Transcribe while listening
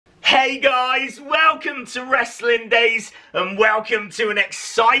Hey guys, welcome to Wrestling Days and welcome to an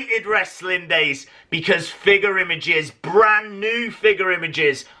excited Wrestling Days because figure images, brand new figure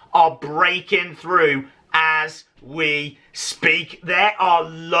images are breaking through as we speak. There are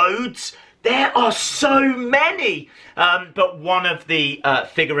loads. There are so many. But one of the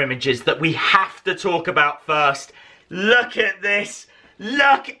figure images that we have to talk about first. Look at this.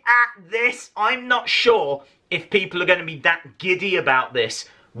 Look at this. I'm not sure if people are going to be that giddy about this.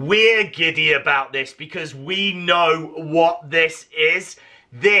 We're giddy about this because we know what this is.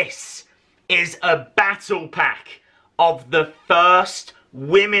 This is a battle pack of the first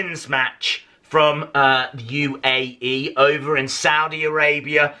women's match from UAE over in Saudi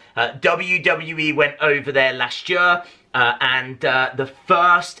Arabia. WWE went over there last year and the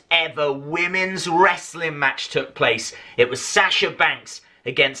first ever women's wrestling match took place. It was Sasha Banks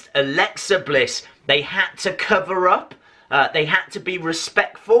against Alexa Bliss. They had to cover up. They had to be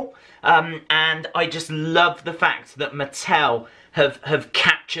respectful, and I just love the fact that Mattel have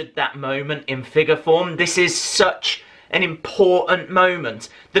captured that moment in figure form. This is such an important moment.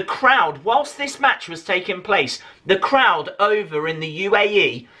 The crowd, whilst this match was taking place, the crowd over in the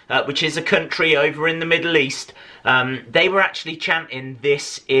UAE, which is a country over in the Middle East, they were actually chanting,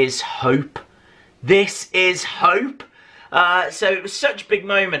 "This is hope. This is hope." So it was such a big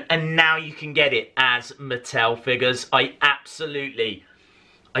moment, and now you can get it as Mattel figures. I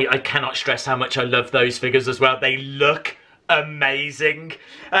cannot stress how much I love those figures as well. They look amazing.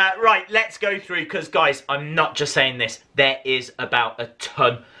 Right, let's go through, because guys, I'm not just saying this. There is about a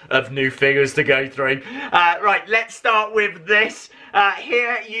ton of new figures to go through. Right, let's start with this.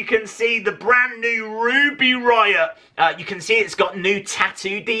 Here you can see the brand new Ruby Riott. You can see it's got new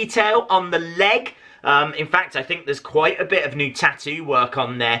tattoo detail on the leg. In fact, I think there's quite a bit of new tattoo work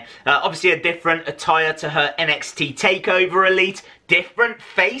on there. Obviously a different attire to her NXT TakeOver Elite. Different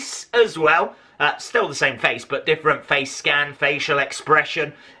face as well. Still the same face, but different face scan, facial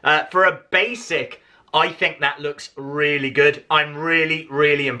expression. For a basic, I think that looks really good. I'm really,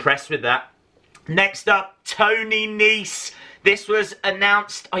 really impressed with that. Next up, Tony Nese. This was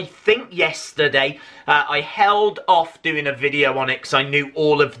announced, I think, yesterday. I held off doing a video on it because I knew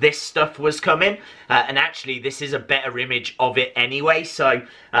all of this stuff was coming. And actually, this is a better image of it anyway. So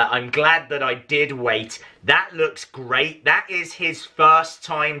I'm glad that I did wait. That looks great. That is his first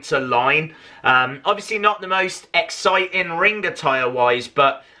time to line. Obviously not the most exciting ring attire-wise,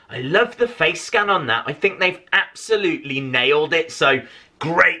 but I love the face scan on that. I think they've absolutely nailed it. So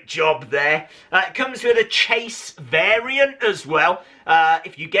great job there. It comes with a chase variant as well.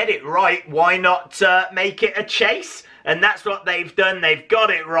 If you get it right, why not make it a chase? And that's what they've done. They've got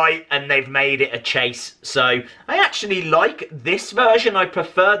it right and they've made it a chase. So I actually like this version. I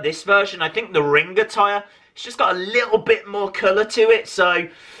prefer this version. I think the ring attire, it's just got a little bit more colour to it. So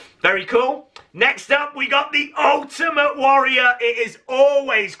very cool. Next up, we got the Ultimate Warrior. It is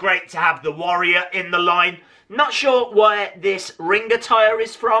always great to have the Warrior in the line. Not sure where this ring attire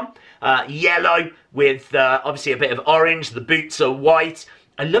is from. Yellow with obviously a bit of orange. The boots are white.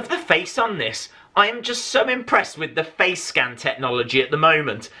 I love the face on this. I am just so impressed with the face scan technology at the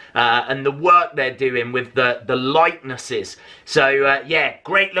moment. And the work they're doing with the likenesses. So yeah,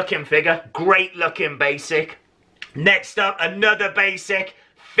 great looking figure. Great looking basic. Next up, another basic.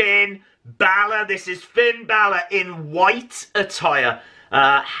 Finn Balor. This is Finn Balor in white attire.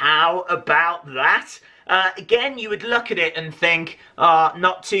 How about that? Again, you would look at it and think,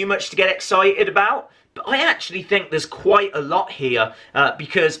 not too much to get excited about. But I actually think there's quite a lot here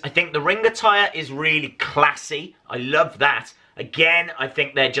because I think the ring attire is really classy. I love that. Again, I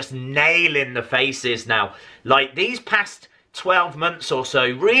think they're just nailing the faces now. Like these past 12 months or so,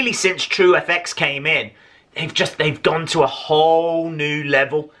 really since True FX came in, they've gone to a whole new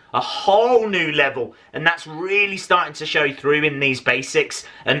level. A whole new level, and that's really starting to show through in these basics.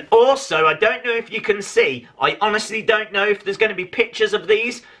 And also, I don't know if you can see, I honestly don't know if there's going to be pictures of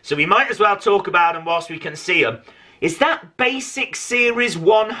these, so we might as well talk about them whilst we can see them. Is that Basic Series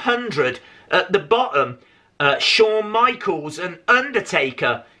 100 at the bottom? Shawn Michaels and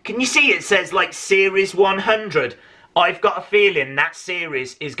Undertaker. Can you see it says like Series 100? I've got a feeling that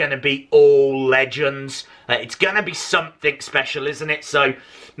series is going to be all legends. It's going to be something special, isn't it? So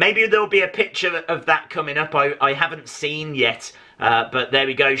maybe there'll be a picture of that coming up. I haven't seen yet. But there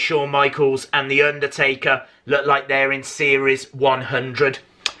we go. Shawn Michaels and The Undertaker look like they're in Series 100.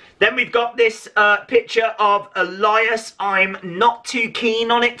 Then we've got this picture of Elias. I'm not too keen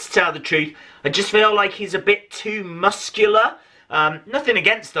on it, to tell the truth. I just feel like he's a bit too muscular. Nothing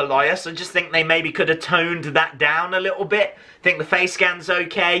against Elias, I just think they maybe could have toned that down a little bit. I think the face scan's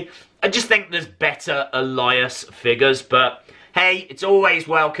okay. I just think there's better Elias figures, but hey, it's always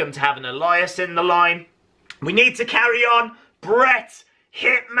welcome to have an Elias in the line. We need to carry on. Bret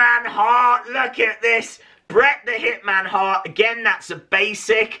Hitman Hart, look at this. Bret the Hitman Hart, again, that's a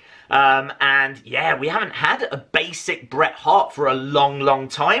basic. And yeah, we haven't had a basic Bret Hart for a long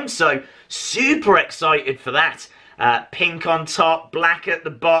time, so super excited for that. Pink on top, black at the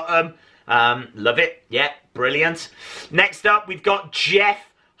bottom. Love it. Yeah, brilliant. Next up, we've got Jeff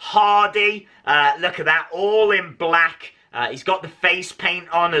Hardy. Look at that, all in black. He's got the face paint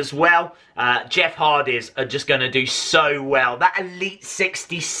on as well. Jeff Hardy's are just going to do so well. That Elite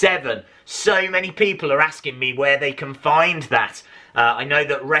 67, so many people are asking me where they can find that. I know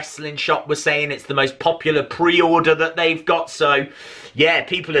that Wrestling Shop was saying it's the most popular pre-order that they've got. So, yeah,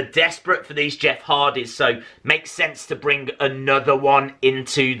 people are desperate for these Jeff Hardys. So, makes sense to bring another one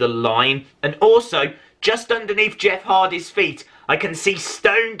into the line. And also, just underneath Jeff Hardy's feet, I can see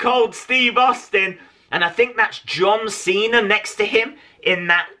Stone Cold Steve Austin. And I think that's John Cena next to him in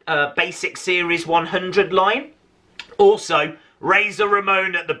that Basic Series 100 line. Also, Razor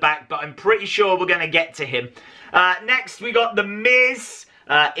Ramon at the back, but I'm pretty sure we're going to get to him. Next, we got The Miz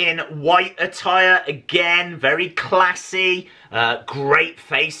in white attire. Again, very classy. Great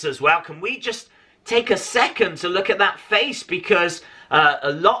face as well. Can we just take a second to look at that face? Because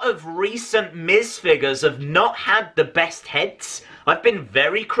a lot of recent Miz figures have not had the best heads. I've been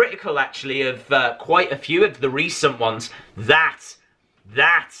very critical, actually, of quite a few of the recent ones. That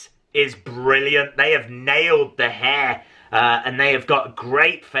is brilliant. They have nailed the hair, and they have got a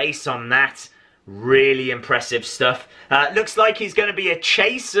great face on that. Really impressive stuff. Looks like he's going to be a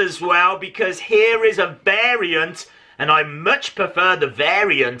chase as well, because here is a variant, and I much prefer the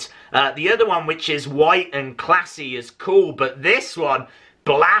variant. The other one, which is white and classy, is cool, but this one,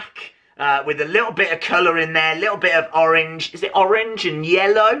 black, with a little bit of colour in there, a little bit of orange. Is it orange and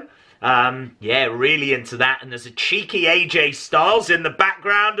yellow? Yeah, really into that. And there's a cheeky AJ Styles in the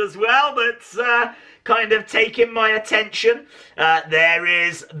background as well that's kind of taking my attention. There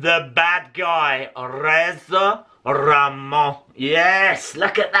is the bad guy, Ramon. Yes,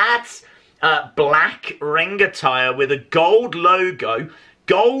 look at that. Black ring attire with a gold logo,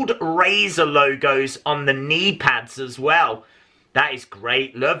 gold Razor logos on the knee pads as well. That is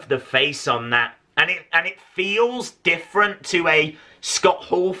great. Love the face on that. And it feels different to a Scott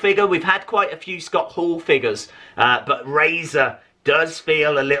Hall figure. We've had quite a few Scott Hall figures, but Razor does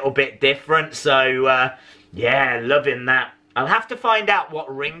feel a little bit different. So, yeah, loving that. I'll have to find out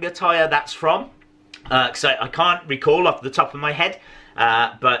what ring attire that's from, because I can't recall off the top of my head.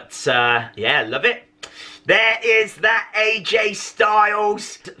 But, yeah, love it. There is that AJ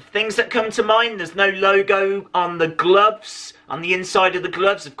Styles. Things that come to mind, there's no logo on the gloves, on the inside of the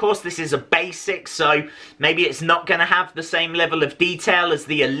gloves. Of course, this is a basic, so maybe it's not going to have the same level of detail as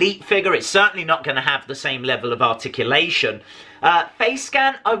the Elite figure. It's certainly not going to have the same level of articulation. Face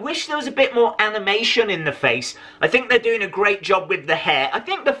scan, I wish there was a bit more animation in the face. I think they're doing a great job with the hair. I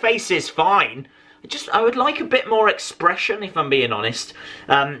think the face is fine. I would like a bit more expression, if I'm being honest.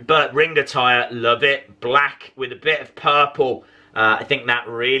 But ring attire, love it. Black with a bit of purple. I think that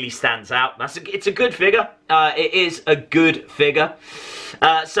really stands out. It's a good figure. It is a good figure.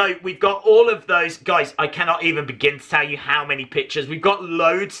 So we've got all of those. Guys, I cannot even begin to tell you how many pictures. We've got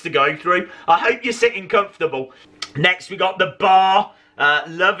loads to go through. I hope you're sitting comfortable. Next, we got the bar.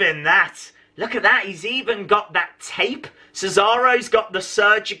 Loving that. Look at that. He's even got that tape. Cesaro's got the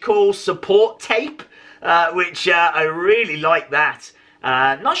surgical support tape, which I really like that.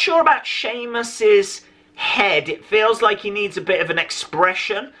 Not sure about Sheamus's head. It feels like he needs a bit of an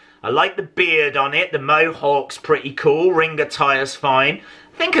expression. I like the beard on it. The mohawk's pretty cool. Ring attire's fine.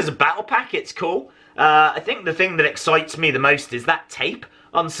 I think as a battle pack, it's cool. I think the thing that excites me the most is that tape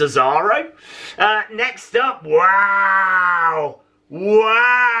on Cesaro. Next up, wow!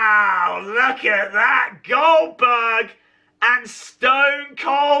 Wow! Look at that! Goldberg and Stone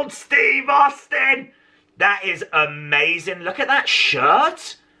Cold Steve Austin! That is amazing. Look at that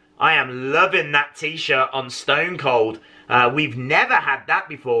shirt. I am loving that t-shirt on Stone Cold. We've never had that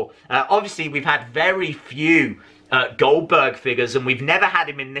before. Obviously, we've had very few Goldberg figures, and we've never had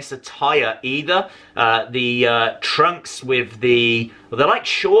him in this attire either. The trunks with the... Well, they're like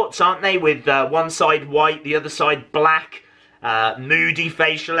shorts, aren't they? With one side white, the other side black. Moody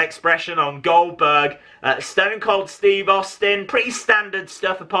facial expression on Goldberg. Stone Cold Steve Austin. Pretty standard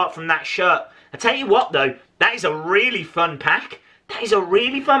stuff apart from that shirt. I tell you what, though. That is a really fun pack. That is a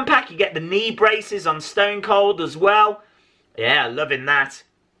really fun pack. You get the knee braces on Stone Cold as well. Yeah, loving that.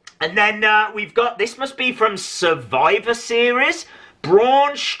 And then we've got, this must be from Survivor Series,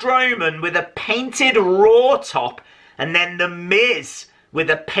 Braun Strowman with a painted Raw top, and then The Miz with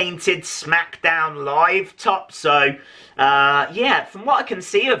a painted SmackDown Live top. So, yeah, from what I can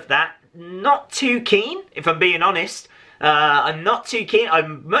see of that, not too keen, if I'm being honest. I'm not too keen. I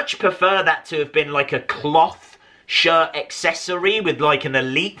much prefer that to have been like a cloth shirt accessory with like an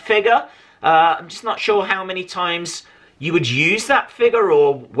Elite figure. I'm just not sure how many times you would use that figure,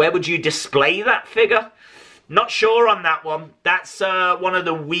 or where would you display that figure. Not sure on that one. That's one of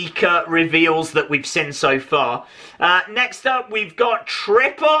the weaker reveals that we've seen so far. Next up, we've got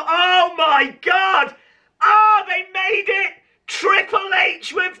oh my god! Oh, they made it! Triple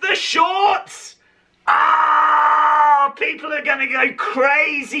H with the shorts! Ah, people are going to go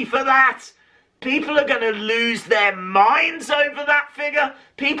crazy for that. People are going to lose their minds over that figure.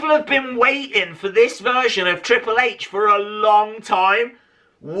 People have been waiting for this version of Triple H for a long time.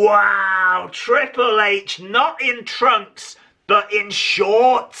 Wow, Triple H, not in trunks, but in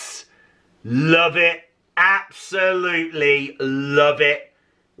shorts. Love it. Absolutely love it.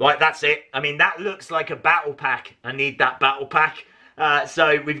 Like, that's it. I mean, that looks like a battle pack. I need that battle pack.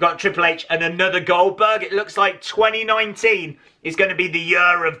 So we've got Triple H and another Goldberg. It looks like 2019 is going to be the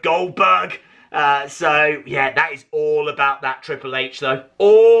year of Goldberg. So, yeah, that is all about that Triple H, though.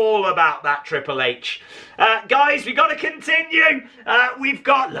 All about that Triple H. Guys, we've got to continue. We've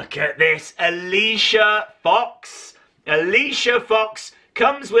got, look at this, Alicia Fox. Alicia Fox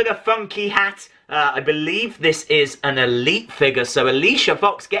comes with a funky hat. I believe this is an Elite figure. So Alicia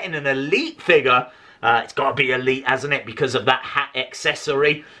Fox getting an Elite figure. It's got to be Elite, hasn't it, because of that hat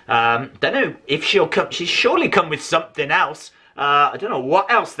accessory. Don't know if she'll come. She's surely come with something else. I don't know what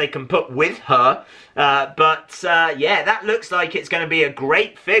else they can put with her. But yeah, that looks like it's going to be a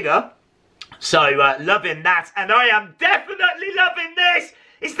great figure. So, loving that. And I am definitely loving this.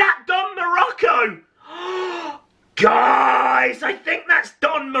 Is that Don Morocco? Guys, I think that's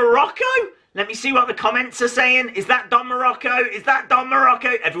Don Morocco. Let me see what the comments are saying. Is that Don Morocco? Is that Don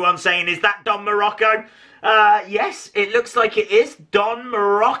Morocco? Everyone's saying, is that Don Morocco? Yes, it looks like it is Don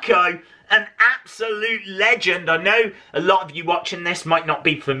Morocco. An absolute legend. I know a lot of you watching this might not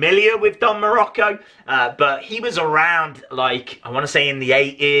be familiar with Don Morocco, but he was around, like, I want to say in the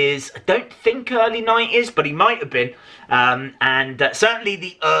 80s. I don't think early 90s, but he might have been. And certainly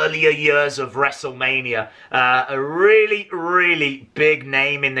the earlier years of WrestleMania. A really, really big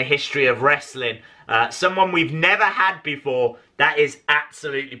name in the history of wrestling. Someone we've never had before. That is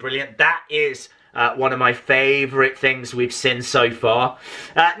absolutely brilliant. That is one of my favourite things we've seen so far.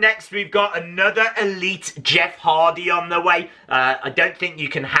 Next, we've got another Elite Jeff Hardy on the way. I don't think you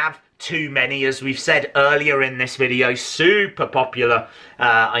can have too many, as we've said earlier in this video. Super popular.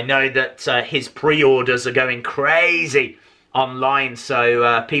 I know that his pre-orders are going crazy online,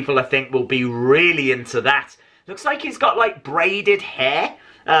 so people, I think, will be really into that. Looks like he's got, like, braided hair,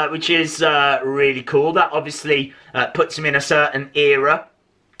 which is really cool. That obviously puts him in a certain era.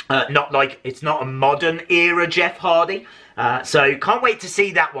 Not like, it's not a modern era Jeff Hardy. So can't wait to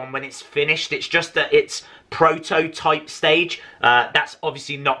see that one when it's finished. It's just that it's prototype stage. That's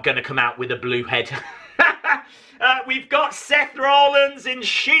obviously not going to come out with a blue head. We've got Seth Rollins in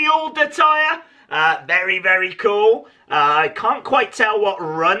Shield attire. Very, very cool. I can't quite tell what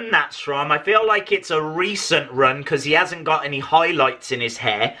run that's from. I feel like it's a recent run because he hasn't got any highlights in his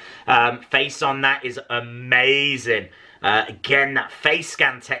hair. Face on that is amazing. Again, that face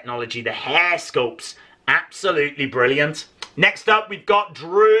scan technology, the hair sculpts, absolutely brilliant. Next up, we've got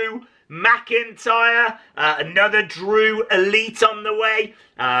Drew McIntyre, another Drew Elite on the way.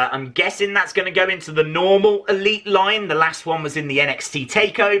 I'm guessing that's going to go into the normal Elite line. The last one was in the NXT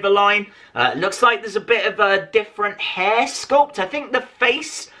TakeOver line. Looks like there's a bit of a different hair sculpt. I think the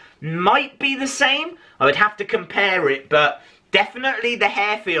face might be the same. I would have to compare it, but definitely the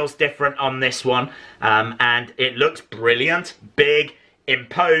hair feels different on this one. And it looks brilliant. Big,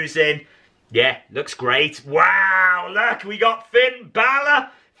 imposing. Yeah, looks great. Wow, look, we got Finn Balor.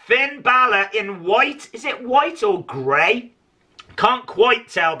 Finn Balor in white. Is it white or grey? Can't quite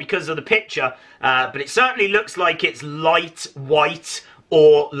tell because of the picture. But it certainly looks like it's light white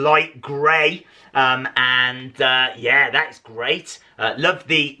or light grey. Yeah, that's great. Love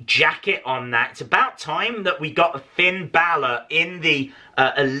the jacket on that. It's about time that we got a Finn Balor in the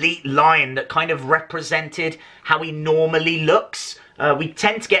Elite line that kind of represented how he normally looks. We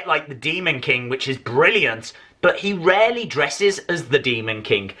tend to get like the Demon King, which is brilliant, but he rarely dresses as the Demon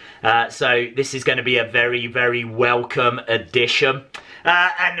King. So this is going to be a very, very welcome addition.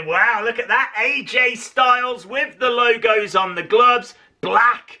 And wow, look at that. AJ Styles with the logos on the gloves.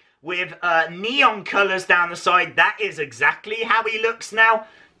 Black with neon colours down the side. That is exactly how he looks now.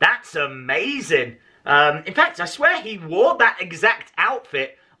 That's amazing. In fact, I swear he wore that exact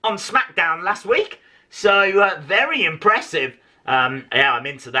outfit on SmackDown last week. So, very impressive. Yeah, I'm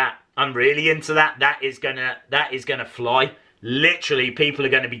into that. I'm really into that. That is gonna fly. Literally, people are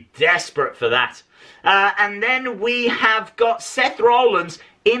going to be desperate for that. And then we have got Seth Rollins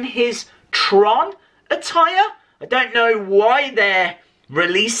in his Tron attire. I don't know why they're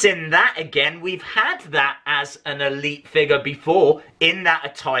releasing that again. We've had that as an Elite figure before in that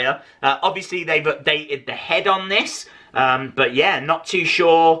attire. Obviously, they've updated the head on this. But yeah, not too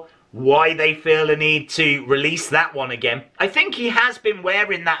sure why they feel a need to release that one again. I think he has been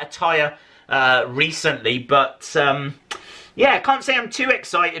wearing that attire recently, but yeah, I can't say I'm too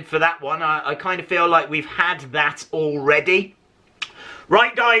excited for that one. I kind of feel like we've had that already.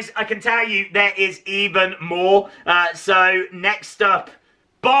 Right, guys, I can tell you there is even more. So next up,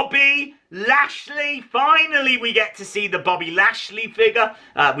 Bobby Lashley. Finally, we get to see the Bobby Lashley figure.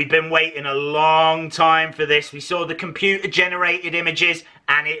 We've been waiting a long time for this. We saw the computer-generated images,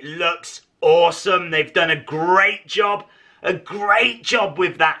 and it looks awesome. They've done a great job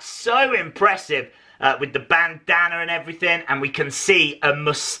with that. So impressive with the bandana and everything. And we can see a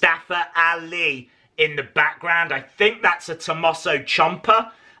Mustafa Ali in the background. I think that's a Tommaso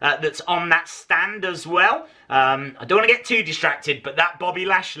Ciampa that's on that stand as well. I don't want to get too distracted, but that Bobby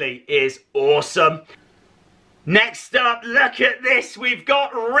Lashley is awesome. Next up, look at this. We've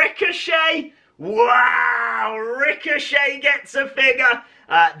got Ricochet. Wow, Ricochet gets a figure.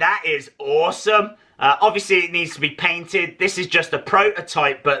 That is awesome. Obviously, it needs to be painted. This is just a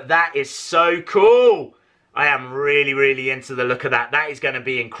prototype, but that is so cool. I am really, really into the look of that. That is going to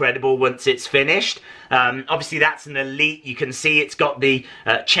be incredible once it's finished. Obviously, that's an Elite. You can see it's got the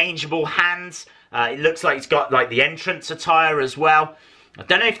changeable hands. It looks like it's got like the entrance attire as well. I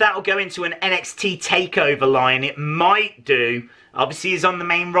don't know if that will go into an NXT TakeOver line. It might do. Obviously, he's on the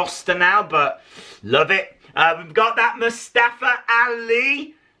main roster now, but love it. We've got that Mustafa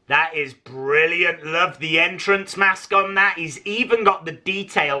Ali. That is brilliant. Love the entrance mask on that. He's even got the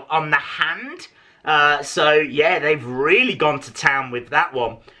detail on the hand. So, yeah, they've really gone to town with that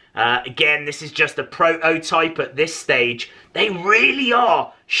one. Again, this is just a prototype at this stage. They really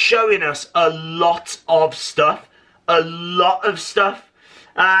are showing us a lot of stuff. A lot of stuff.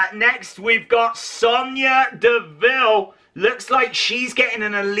 Next, we've got Sonya Deville. Looks like she's getting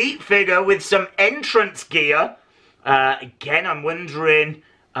an Elite figure with some entrance gear. Again, I'm wondering,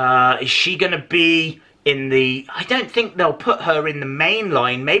 is she going to be in the... I don't think they'll put her in the main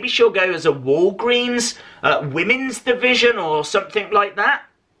line. Maybe she'll go as a Walgreens women's division or something like that.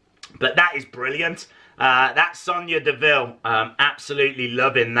 But that is brilliant. That's Sonya Deville. Absolutely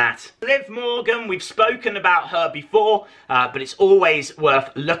loving that. Liv Morgan, we've spoken about her before, but it's always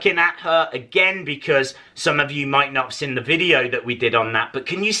worth looking at her again because some of you might not have seen the video that we did on that. But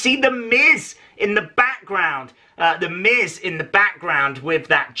can you see the Miz in the background? The Miz in the background with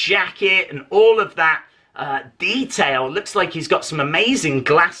that jacket and all of that detail. Looks like he's got some amazing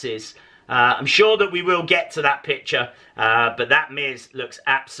glasses. I'm sure that we will get to that picture, but that Miz looks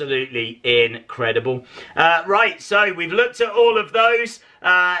absolutely incredible. Right, so we've looked at all of those.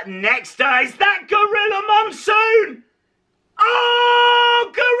 Next is that Gorilla Monsoon!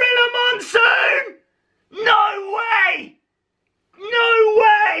 Oh, Gorilla Monsoon! No way! No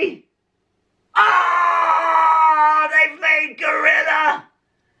way! Ah, they've made Gorilla!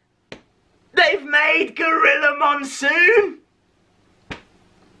 They've made Gorilla Monsoon!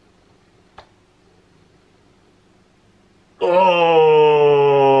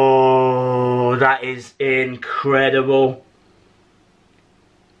 Oh, that is incredible.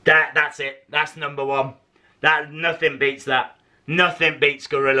 That's it. That's number one. Nothing beats that. Nothing beats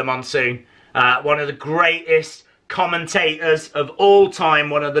Gorilla Monsoon. One of the greatest commentators of all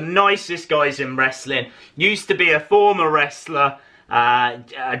time. One of the nicest guys in wrestling. Used to be a former wrestler. I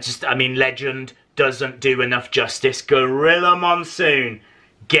mean, legend doesn't do enough justice. Gorilla Monsoon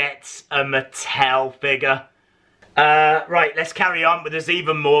gets a Mattel figure. Right, let's carry on, but there's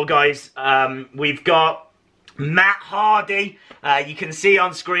even more, guys. We've got Matt Hardy. You can see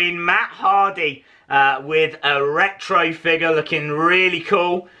on screen Matt Hardy with a retro figure looking really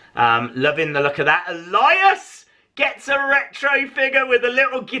cool. Loving the look of that. Elias gets a retro figure with a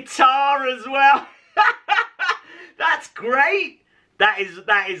little guitar as well. That's great. That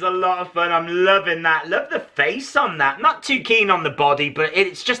is a lot of fun. I'm loving that. Love the face on that. Not too keen on the body, but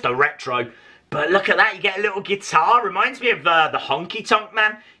it's just a retro. But look at that, you get a little guitar. Reminds me of the Honky Tonk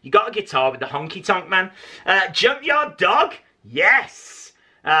Man. You got a guitar with the Honky Tonk Man. Junkyard Dog, yes.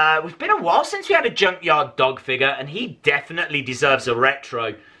 It's been a while since we had a Junkyard Dog figure, and he definitely deserves a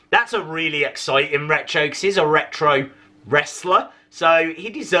retro. That's a really exciting retro, because he's a retro wrestler. So he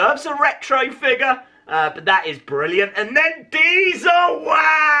deserves a retro figure, but that is brilliant. And then Diesel,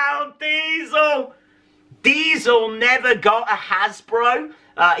 wow, Diesel. Diesel never got a Hasbro.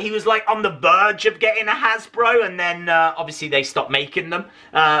 He was like on the verge of getting a Hasbro, and then obviously they stopped making them.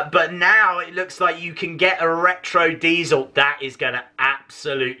 But now it looks like you can get a retro Diesel. That is going to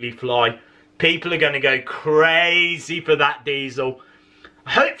absolutely fly. People are going to go crazy for that Diesel.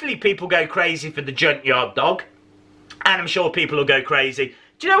 Hopefully people go crazy for the Junkyard Dog. And I'm sure people will go crazy.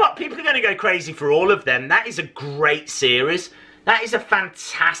 Do you know what? People are going to go crazy for all of them. That is a great series. That is a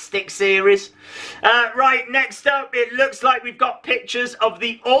fantastic series. Right, next up, it looks like we've got pictures of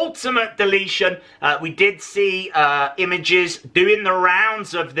the Ultimate Deletion. We did see images doing the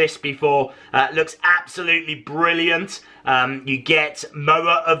rounds of this before. Looks absolutely brilliant. You get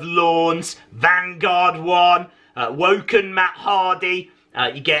Mower of Lawns, Vanguard 1, Woken Matt Hardy.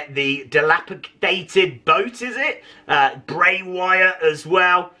 You get the dilapidated boat, is it? Bray Wyatt as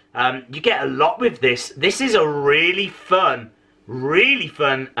well. You get a lot with this. This is a really fun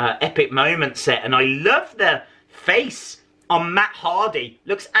epic moment set, and I love the face on Matt Hardy.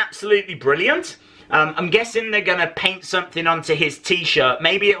 Looks absolutely brilliant. I'm guessing they're gonna paint something onto his t-shirt.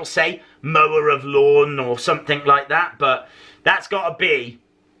 Maybe it'll say Mower of Lawn or something like that, but that's gotta be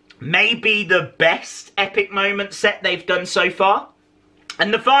maybe the best epic moment set they've done so far.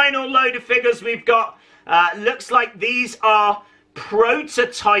 And the final load of figures we've got, looks like these are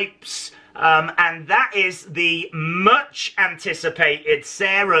prototypes. And that is the much anticipated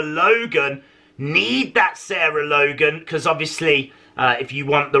Sarah Logan. Need that Sarah Logan, because obviously if you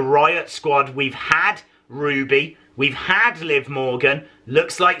want the Riott squad, we've had Ruby, we've had Liv Morgan.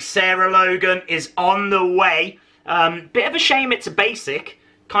 Looks like Sarah Logan is on the way. Bit of a shame it's a basic.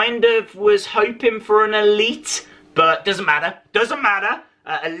 Kind of was hoping for an elite, but doesn't matter. Doesn't matter.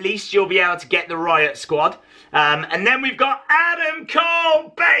 At least you'll be able to get the Riott squad. And then we've got Adam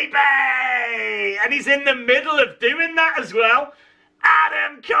Cole, baby! And he's in the middle of doing that as well.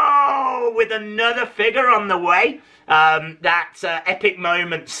 Adam Cole with another figure on the way. That epic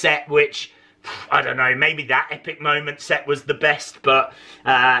moment set, which, I don't know, maybe that epic moment set was the best. But,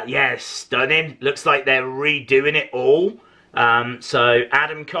 yeah, stunning. Looks like they're redoing it all. So,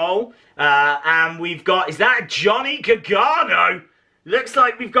 Adam Cole. And we've got, is that Johnny Gargano? Looks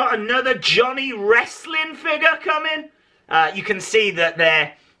like we've got another Johnny Wrestling figure coming. You can see that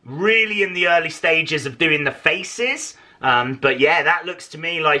they're really in the early stages of doing the faces. But yeah, that looks to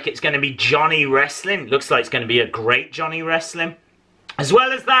me like it's going to be Johnny Wrestling. Looks like it's going to be a great Johnny Wrestling. As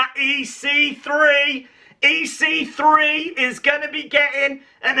well as that, EC3. EC3 is going to be getting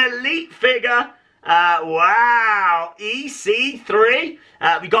an elite figure. Wow, EC3.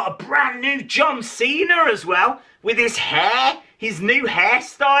 We got a brand new John Cena as well with his hair. His new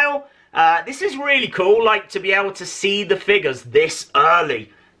hairstyle. This is really cool, like, to be able to see the figures this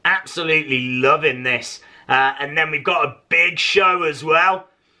early. Absolutely loving this. And then we've got a Big Show as well.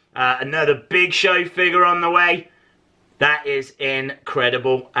 Another Big Show figure on the way. That is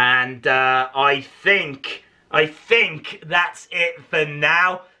incredible. And I think that's it for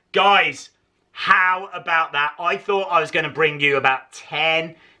now. Guys, how about that? I thought I was going to bring you about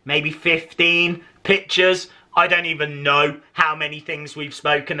 10, maybe 15 pictures. I don't even know how many things we've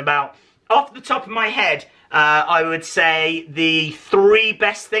spoken about. Off the top of my head, I would say the 3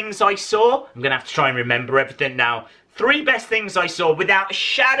 best things I saw. I'm going to have to try and remember everything now. 3 best things I saw, without a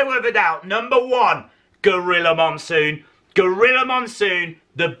shadow of a doubt. Number 1, Gorilla Monsoon. Gorilla Monsoon,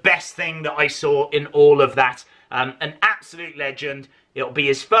 the best thing that I saw in all of that. An absolute legend. It'll be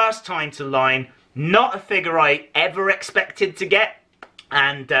his first time to line. Not a figure I ever expected to get.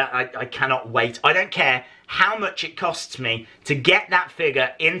 And I cannot wait. I don't care how much it costs me to get that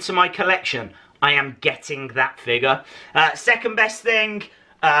figure into my collection. I am getting that figure. Second best thing,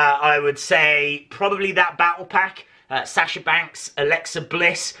 I would say probably that battle pack. Sasha Banks, Alexa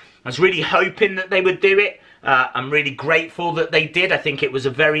Bliss. I was really hoping that they would do it. I'm really grateful that they did. I think it was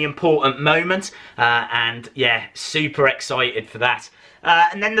a very important moment. And yeah, super excited for that.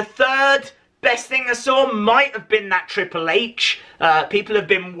 And then the third best thing I saw might have been that Triple H. People have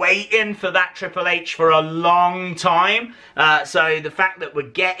been waiting for that Triple H for a long time. So the fact that we're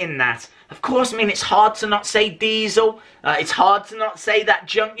getting that, of course, I mean, it's hard to not say Diesel. It's hard to not say that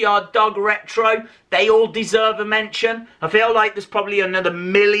Junkyard Dog Retro. They all deserve a mention. I feel like there's probably another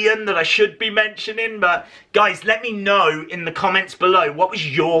million that I should be mentioning. But guys, let me know in the comments below, what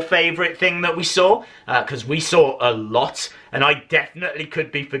was your favourite thing that we saw? Because we saw a lot. And I definitely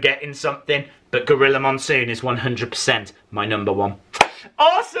could be forgetting something. But Gorilla Monsoon is 100% my number 1.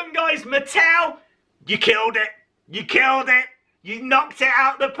 Awesome, guys. Mattel, you killed it. You killed it. You knocked it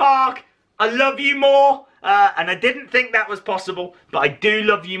out the park. I love you more. And I didn't think that was possible, but I do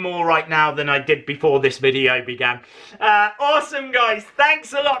love you more right now than I did before this video began. Awesome, guys.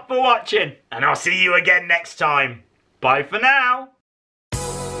 Thanks a lot for watching, and I'll see you again next time. Bye for now.